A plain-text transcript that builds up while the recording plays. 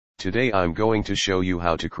Today I'm going to show you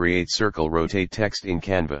how to create circle rotate text in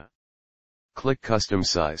Canva. Click Custom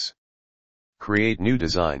Size. Create new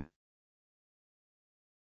design.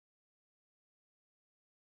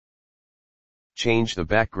 Change the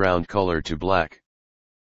background color to black.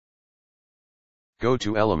 Go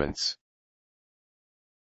to Elements.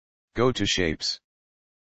 Go to Shapes.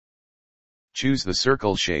 Choose the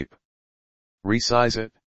circle shape. Resize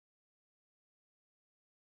it.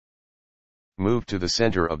 Move to the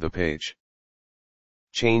center of the page.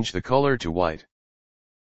 Change the color to white.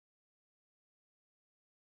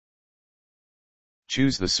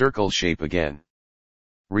 Choose the circle shape again.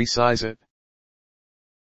 Resize it.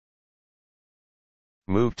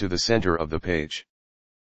 Move to the center of the page.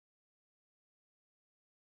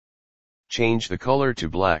 Change the color to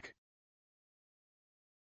black.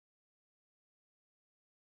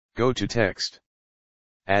 Go to Text.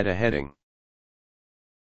 Add a heading.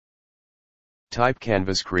 Type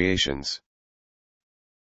Canvas Creations.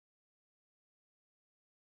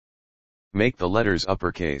 Make the letters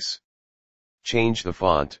uppercase. Change the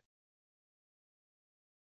font.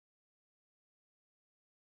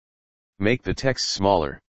 Make the text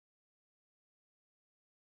smaller.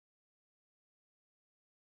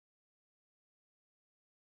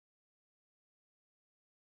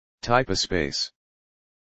 Type a space.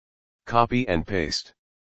 Copy and paste.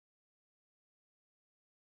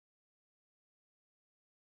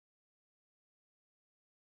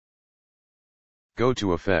 Go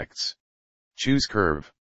to Effects. Choose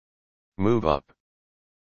Curve. Move up.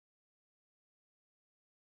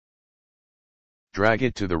 Drag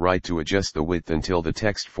it to the right to adjust the width until the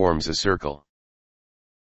text forms a circle.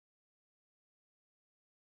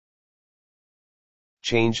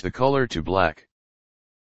 Change the color to black.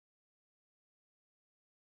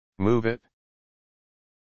 Move it.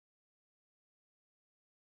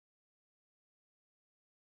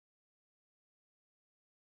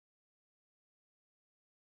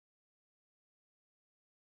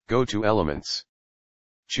 Go to Elements.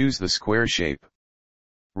 Choose the square shape.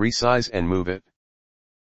 Resize and move it.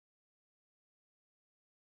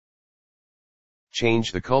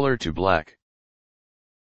 Change the color to black.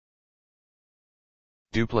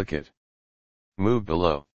 Duplicate. Move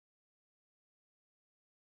below.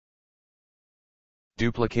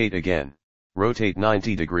 Duplicate again. Rotate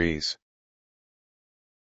 90 degrees.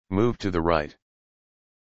 Move to the right.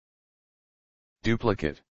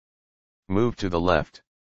 Duplicate. Move to the left.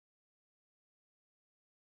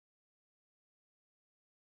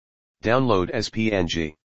 Download as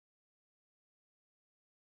PNG.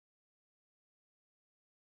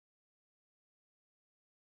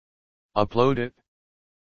 Upload it.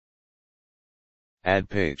 Add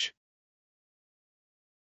page.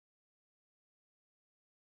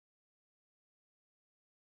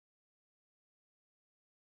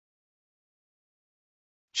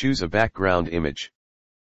 Choose a background image.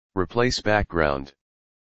 Replace background.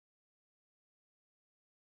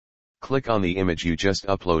 Click on the image you just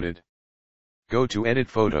uploaded. Go to Edit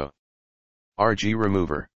Photo. RG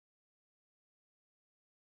Remover.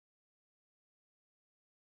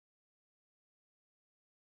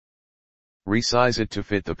 Resize it to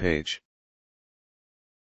fit the page.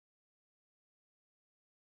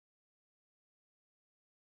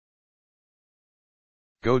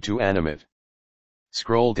 Go to Animate.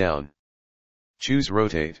 Scroll down. Choose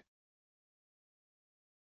Rotate.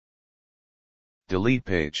 Delete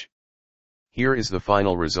page. Here is the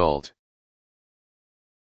final result.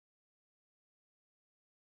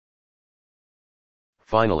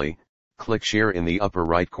 Finally, click Share in the upper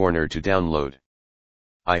right corner to download.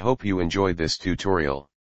 I hope you enjoyed this tutorial.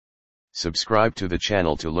 Subscribe to the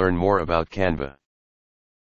channel to learn more about Canva.